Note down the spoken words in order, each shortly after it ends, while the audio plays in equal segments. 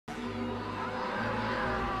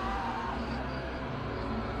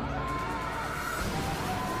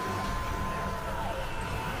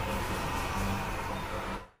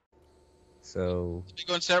So. Let me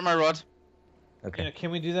go insert my rod. Okay. Yeah,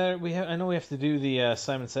 can we do that? I know we have to do the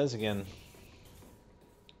Simon Says again.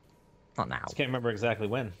 Not now. Just can't remember exactly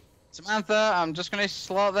when. Samantha, I'm just gonna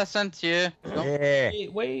slot this into you. Yeah.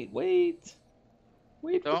 Wait.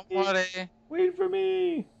 Don't worry. Wait for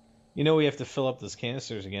me. You know we have to fill up those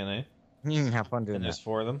canisters again, eh? Have fun doing And that. there's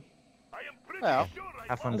 4 of them. Well,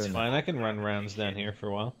 Have fun That's doing fine. I can run rounds down here for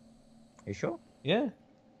a while. that. You sure? Yeah,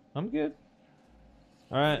 I'm good.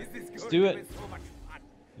 All right, let's do it.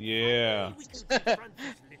 Yeah.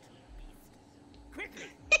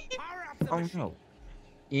 Oh no.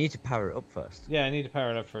 You need to power it up first. Yeah, I need to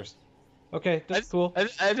power it up first. Okay, that's cool.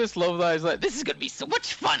 I just love that. I was like, this is gonna be so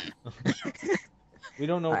much fun. We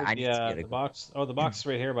don't know I need to get the it. box. Oh, the box is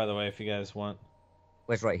right here, by the way, if you guys want.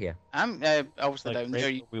 Where's right here? I'm obviously Like down right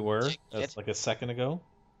there. where we were. shit. That's like a second ago.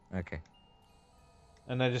 Okay.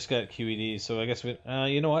 And I just got QED, so I guess we.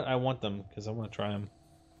 You know what? I want them because I want to try them.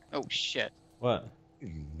 Oh shit. What? You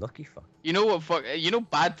lucky fuck. You know what? Fuck. You know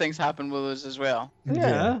bad things happen with us as well.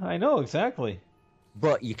 Yeah, I know exactly.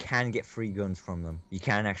 But you can get free guns from them. You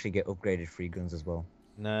can actually get upgraded free guns as well.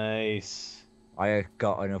 Nice. I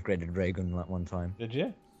got an upgraded ray gun that one time. Did you?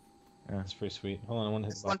 Yeah. That's pretty sweet. Hold on, I want to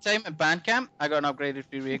hit the One box. time at band camp, I got an upgraded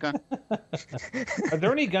free ray gun. Are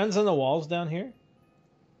there any guns on the walls down here?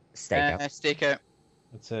 Stakeout. Stakeout.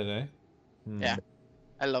 That's it, eh? Hmm. Yeah.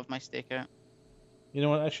 I love my stakeout. You know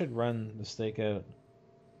what? I should run the stakeout.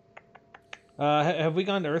 Have we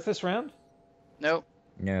gone to Earth this round? No.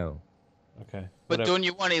 No. Okay. But Whatever. don't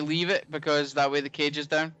you want to leave it because that way the cage is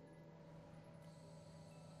down?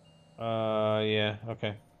 Yeah.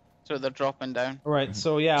 Okay. So they're dropping down. All right.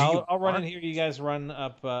 So yeah, Do you I'll run in want- here. You guys run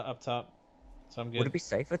up top. So I'm good. Would it be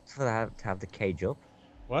safer to have the cage up?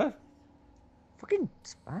 What? Fucking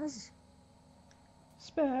spaz.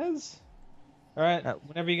 Spaz. All right.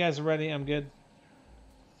 Whenever you guys are ready, I'm good.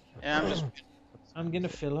 Yeah, I'm just. I'm gonna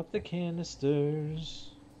fill up the canisters.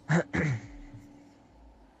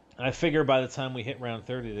 I figure by the time we hit round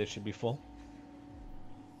 30, they should be full.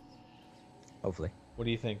 Hopefully. What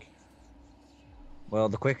do you think? Well,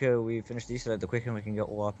 the quicker we finish these, the quicker we can get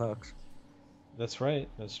all our perks. That's right.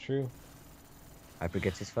 That's true. Hyper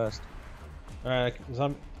gets his first. All right.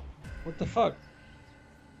 What the fuck?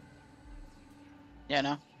 Yeah,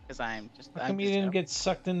 no, because I'm just. How come you didn't get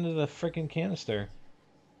sucked into the freaking canister?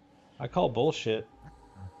 I call bullshit.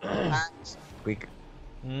 Axe. Quick.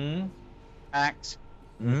 Hmm. Axe.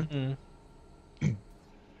 Mm-hmm.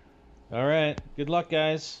 All right. Good luck,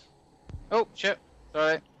 guys. Oh shit.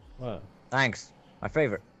 Sorry. What? Thanks. My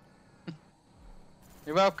favorite.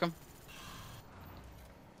 You're welcome.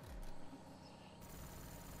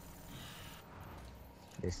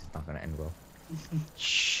 This is not gonna end well.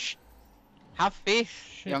 Shh. Have faith,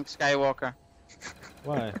 Shit. young Skywalker.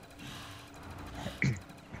 Why?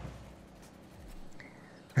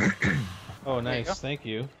 Oh, you nice. go. Thank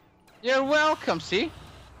you. You're welcome. See.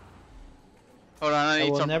 Hold on. I I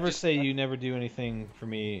need will some. never say you never do anything for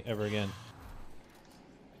me ever again.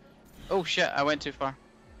 Oh shit! I went too far.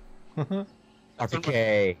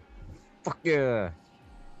 RPK. Fuck yeah.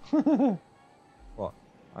 What?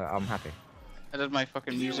 I'm happy. I did my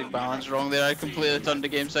fucking music balance wrong there. I completely turned the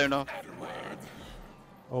game sound off.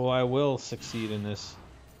 Oh, I will succeed in this.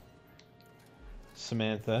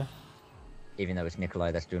 Samantha. Even though it's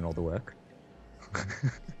Nikolai that's doing all the work.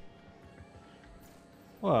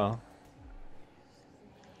 Well.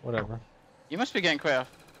 Whatever. You must be getting quite a.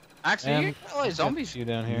 Actually, you get a lot of zombies. You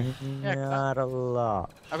down here. Yeah, Not a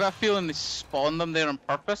lot. I've got a feeling they spawned them there on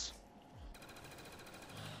purpose.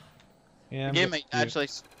 Yeah. The I'm game just might cute. actually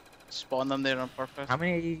spawn them there on purpose. How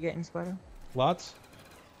many are you getting, Spider? Lots.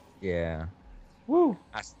 Yeah. Woo.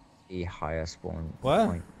 That's the higher spawn What?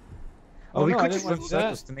 point. Oh, we no, I could didn't just run want to do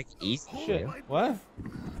circles that. to make it easy. for Shit. you. What?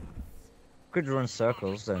 Could run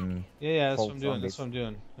circles and. Yeah, that's what Hold I'm doing. zombies. That's what I'm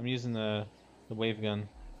doing. I'm using the wave gun.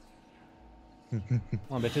 Come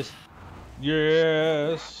on, bitches.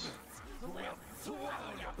 Yes.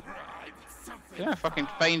 You're doing a fucking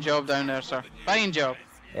fine job down there, sir. Fine job.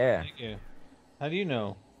 Yeah. Thank you. How do you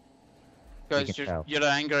know? Because can tell. you're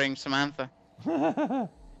angering Samantha. And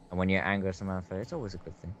when you anger Samantha, it's always a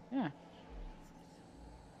good thing. Yeah.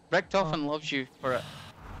 Richtofen loves you for it.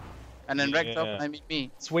 And then Yeah. Richtofen, I mean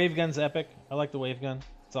me. This wave gun's epic. I like the wave gun.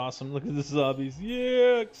 It's awesome. Look at the zombies.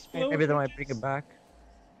 Yeah, explode. Maybe they might bring it back.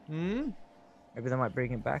 Hmm? Maybe they might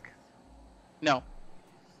bring it back. No.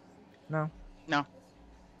 No. No.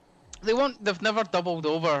 They won't. They've never doubled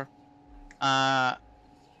over a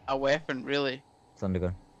weapon, really.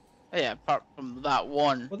 Thundergun. Yeah, apart from that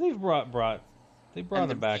one. Well, they've brought And it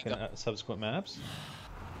the back in gun. subsequent maps.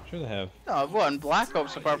 Sure they have. No, what in Black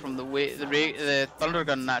Ops apart from the thunder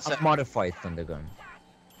gun? That's A it. modified thunder gun.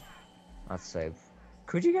 That's safe.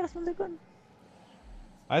 Could you get a thunder gun?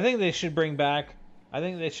 I think they should bring back. I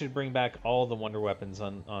think they should bring back all the wonder weapons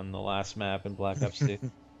on the last map in Black Ops 2.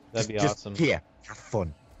 That'd be awesome. Yeah, have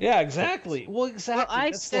fun. Yeah, exactly. Well, exactly. Well, I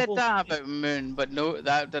That's the said whole that thing. about Moon, but no,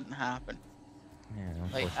 that didn't happen. Yeah,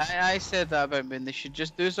 Like unfortunately. I said that about Moon. They should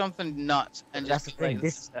just do something nuts and That's just the thing, like,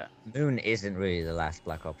 this- that. Moon isn't really the last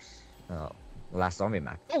Black Ops. The last zombie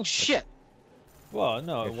map. Oh shit! Well,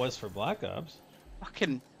 no, it was for Black Ops.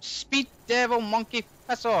 Fucking speed devil monkey,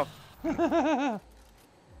 piss off!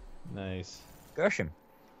 Nice. Gershom.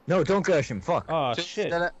 No, don't Gershom. Fuck. Oh Just shit.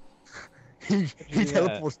 did it. he Yeah.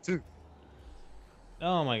 teleports too.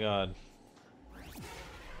 Oh my god.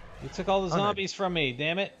 You took all the Oh, no. zombies from me,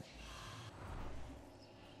 damn it.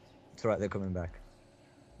 It's alright, they're coming back.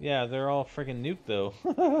 Yeah, they're all freaking nuked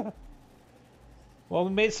though. Well,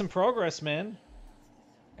 we made some progress, man.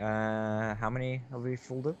 How many have we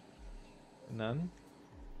filled up? None.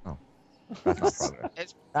 That's not progress.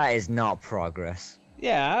 It's That is not progress.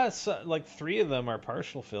 Yeah, like 3 of them are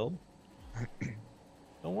partial filled.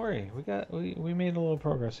 Don't worry, we made a little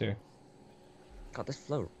progress here. God, this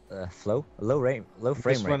low frame I'm just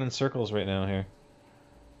rate. running circles right now here.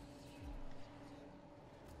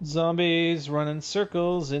 Zombies running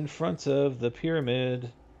circles in front of the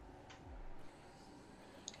pyramid.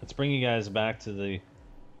 Let's bring you guys back to the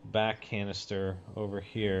back canister over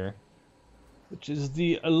here, which is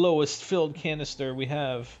the lowest filled canister we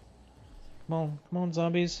have. Come on,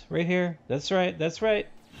 zombies, right here. That's right, that's right.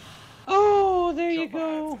 Oh, there you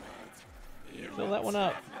go. Fill that one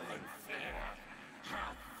up.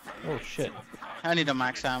 Oh shit. I need a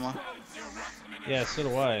max ammo. Yeah, so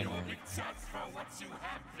do I.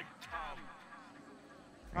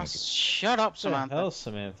 Oh, shut up, What the Samantha. hell,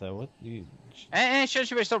 Samantha? What you? Shut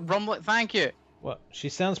you stop rumbling. Thank you. What? She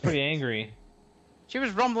sounds pretty angry. She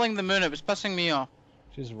was rumbling the moon. It was pissing me off.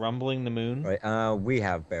 She's rumbling the moon. Right, we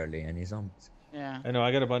have barely any zombies. Yeah. I know.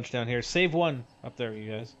 I got a bunch down here. Save one up there, you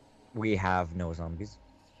guys. We have no zombies.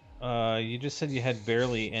 You just said you had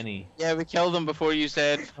barely any. Yeah, we killed them before you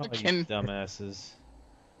said. Oh, you Fucking. dumbasses.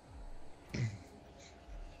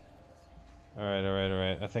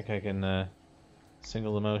 Alright. I think I can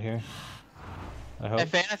single them out here. I hope.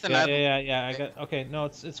 If anything, Yeah. I got. Okay, no,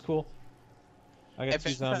 it's cool. I got If 2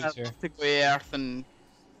 anything, zombies I'd here. love to go to Earth and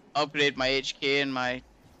upgrade my HK and my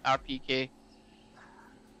RPK.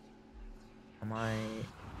 Am I?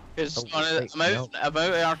 Because Oh, wait, I'm out of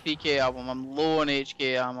RPK album. I'm low on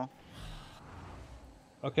HK ammo.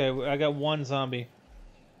 Okay, I got 1 zombie.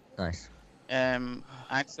 Nice.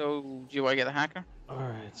 Axel, do you want to get the hacker?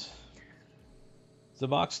 Alright. Is the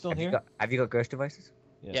box still here? Have you got ghost devices?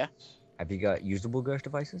 Yes. Yeah. Have you got usable ghost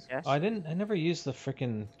devices? Yes. Oh, I never used the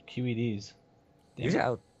frickin' QEDs. Damn Use it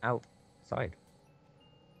outside.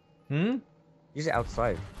 Hmm? Use it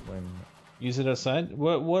outside when. Use it outside?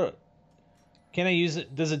 What? Can I use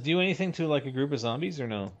it? Does it do anything to like a group of zombies or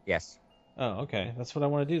no? Yes, Oh, okay. That's what I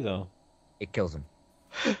want to do though. it kills them.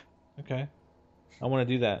 Okay. I want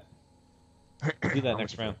to do that. Do that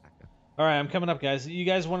next round. Alright, I'm coming up, guys. You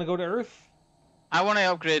guys want to go to Earth? I want to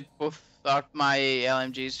upgrade both my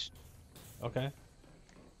LMGs. Okay.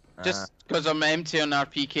 Just because I'm empty on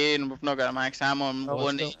RPK and we've not got a max ammo, I'm Oh, low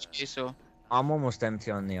on let's HK, so. I'm almost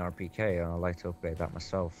empty on the RPK. I'd like to upgrade that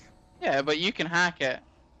myself. Yeah, but you can hack it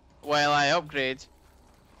while I upgrade.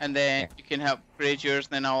 And then you can upgrade yours,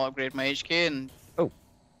 and then I'll upgrade my HK, and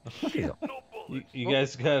Jeez, You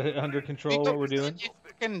guys got it under control what we're doing?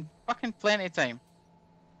 Fucking plenty of time.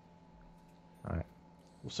 Alright.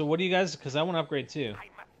 So what do you guys, because I want to upgrade too.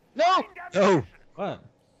 No! No! What?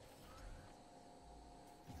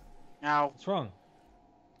 Ow. What's wrong?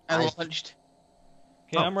 I I- launched.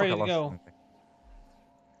 Okay, I'm ready to go.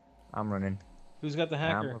 I'm running. Who's got the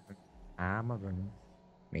hacker? I'm running.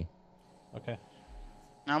 Okay.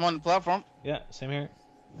 I'm on the platform. Yeah, same here.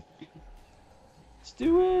 Let's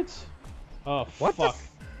do it. Oh, What the fuck.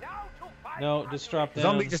 No, just drop down.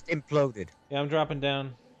 Zombie just imploded. Yeah, I'm dropping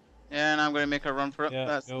down. Yeah, and I'm gonna make a run for it. Yeah,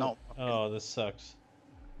 That's go. not fucking... Oh, this sucks.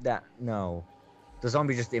 No. The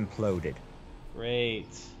zombie just imploded. Great.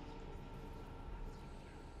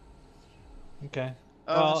 Okay.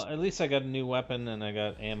 Oh, Well, at least I got a new weapon and I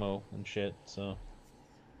got ammo and shit, so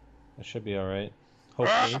I should be alright.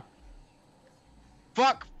 Hopefully.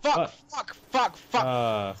 fuck! What?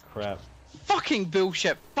 Fuck! Crap. Fucking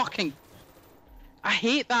bullshit! Fucking... I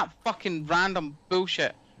hate that fucking random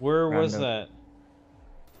bullshit. Where was Random. that?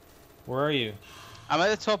 Where are you? I'm at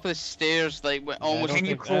the top of the stairs, like I almost. don't Can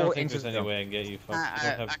you think, I crawl don't think into there's the any door? way I can get you. Fuck, I- I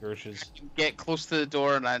don't I- have Gershes. Get close to the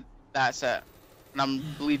door, and that's it. and I'm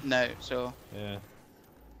bleeding out, so Yeah.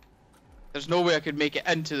 there's no way I could make it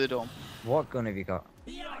into the dome. What gun have you got?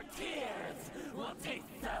 Your tears will taste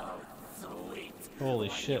so sweet. Holy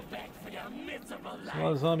shit. Back for your miserable A life.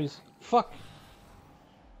 lot of zombies. Fuck.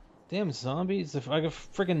 Damn zombies. If I got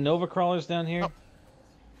freaking Nova crawlers down here. Oh.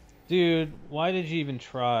 Dude, why did you even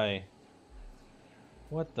try?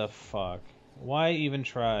 What the fuck? Why even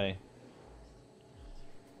try?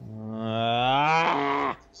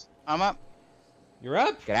 Ah! I'm up. You're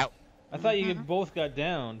up? Get out. I thought you both got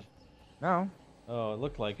downed. No. Oh, it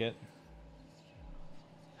looked like it.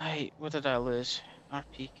 Hey, what did I lose?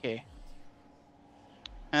 RPK.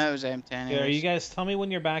 That was M10. Yeah, you guys tell me when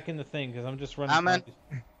you're back in the thing, because I'm just running I'm in.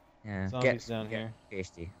 Yeah. zombies down here.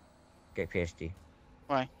 PhD. Get PhD.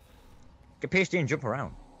 Why? Get PhD and jump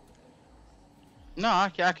around. No, I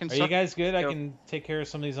can. Are you guys good? I Go. can take care of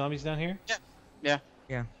some of these zombies down here? Yeah.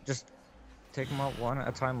 Just take them out one at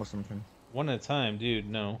a time or something. One at a time, dude,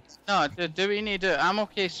 no. No, do we need to? I'm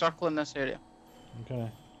okay circling this area. Okay.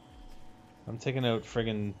 I'm taking out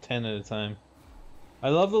friggin' 10 at a time. I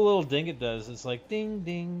love the little ding it does. It's like ding,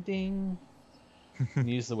 ding, ding. You can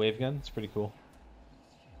use the wave gun. It's pretty cool.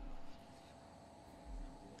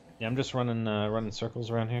 Yeah, I'm just running circles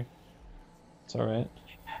around here. It's all right.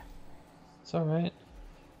 It's all right.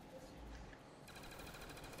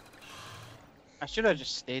 I should have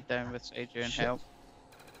just stayed down beside you and Shit. helped.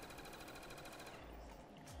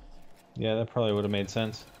 Yeah, that probably would have made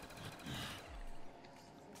sense.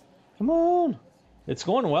 Come on! It's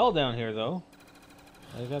going well down here, though.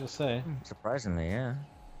 I gotta say. Surprisingly, yeah.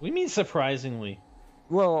 We mean surprisingly.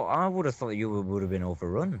 Well, I would have thought you would have been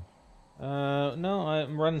overrun. No,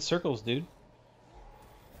 I'm running circles, dude.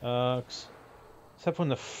 Except when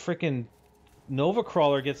the frickin' Nova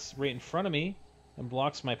Crawler gets right in front of me and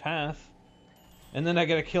blocks my path. And then I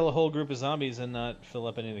gotta kill a whole group of zombies and not fill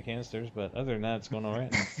up any of the canisters, but other than that, it's going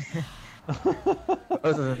alright.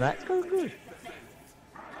 Other than that, it's going good.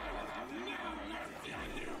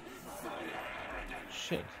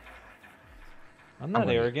 Shit. I'm not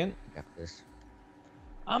gonna- arrogant. Got this.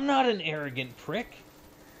 I'm not an arrogant prick.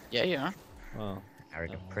 Yeah, you are. Well,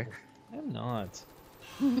 Arrogant No. prick. I'm not.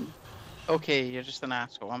 Okay, you're just an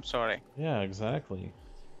asshole. I'm sorry. Yeah, exactly.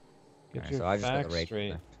 Get Alright, your so I just got the facts rage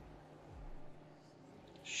straight. left.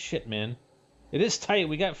 Shit, man. It is tight.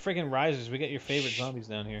 We got friggin' risers. We got your favorite zombies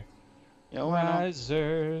down here. Yo, I know.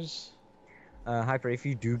 Risers. Hyper, if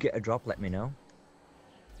you do get a drop, let me know.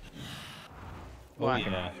 Oh, Why?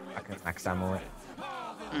 yeah. I can max ammo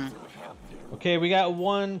it. Okay, we got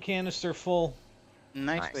one canister full,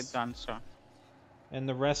 Nicely Nice. done, sir. and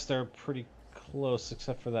the rest are pretty close,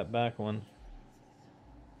 except for that back one.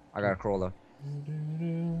 I got a crawler. I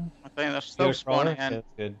think they're Get still a crawler? spawning Yeah, in. that's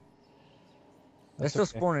good. They're That's still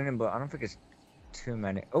okay. spawning in, but I don't think it's too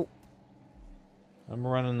many. Oh, I'm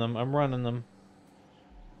running them. I'm running them.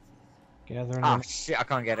 Gathering ah, them. shit! I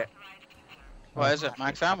can't get it. What is it?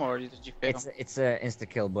 Max ammo or did you fail? It's a insta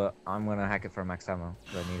kill, but I'm gonna hack it for max ammo.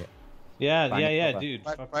 So I need it. Yeah, Find it, yeah, cover. dude.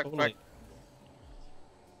 Quick, Fuck, quick, totally. quick.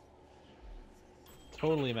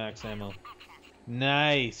 Totally max ammo.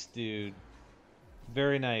 Nice, dude.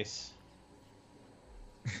 Very nice.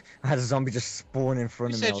 I had a zombie just spawn in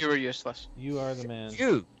front You of me. said you were useless. You are the man.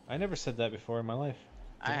 You. I never said that before in my life.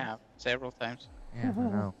 I have several times. Yeah, I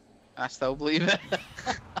know. I still believe it.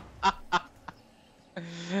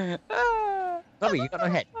 Zombie, you got no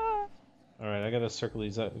head. Alright, I gotta circle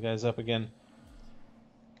these guys up again.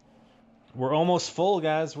 We're almost full,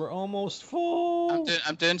 guys. We're almost full.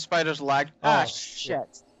 I'm doing spider's lag. Oh,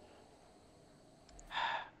 shit.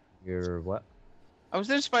 You're what? I was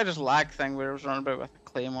doing spider's lag thing where I was running about with a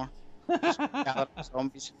claymore. Gathering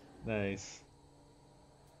zombies. Nice.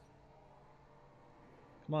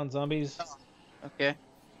 Come on, zombies. Okay.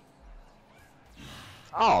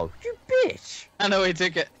 Oh, you bitch! I know he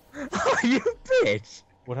took it. Oh, you bitch!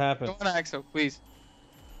 What happened? Go on, Axel, please.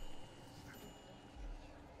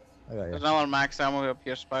 I got you. There's another max ammo up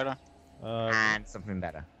here, spider. What And something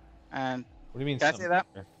better. And do you mean? Can I say that?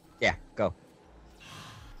 something? Yeah, go.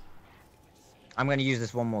 I'm gonna use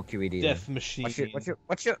this one more QED. then. Death machine.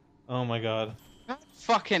 Watch it. Oh my god. God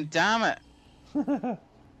fucking damn it.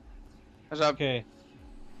 There's a Okay.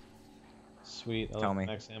 Sweet. I Tell like me.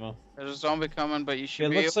 max ammo. there's a zombie coming, but you should It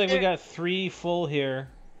be looks like we okay. got 3 full here.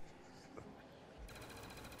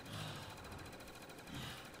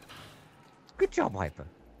 Good job, Hyper.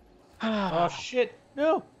 Oh shit!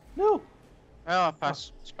 No! No! Well, I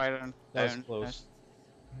passed spider and That was down. close.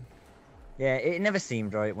 Yeah, it never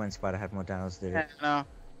seemed right when Spider had more downs, did Yeah, it? no.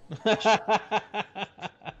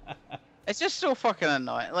 It's just so fucking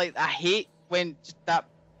annoying. Like, I hate when just that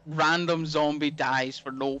random zombie dies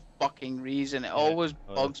for no fucking reason. It always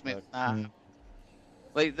Oh, bugs that me. sucks. Nah.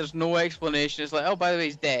 Like, there's no explanation. It's like, oh, by the way,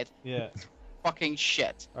 he's dead. Yeah. Fucking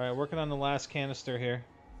shit. Alright, working on the last canister here.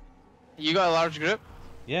 You got a large group?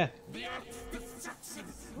 Yeah. The Earth's destruction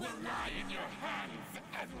will lie in your hands.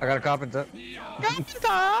 I got a carpenter.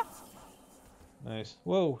 Carpenter! Nice.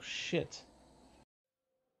 Whoa, shit.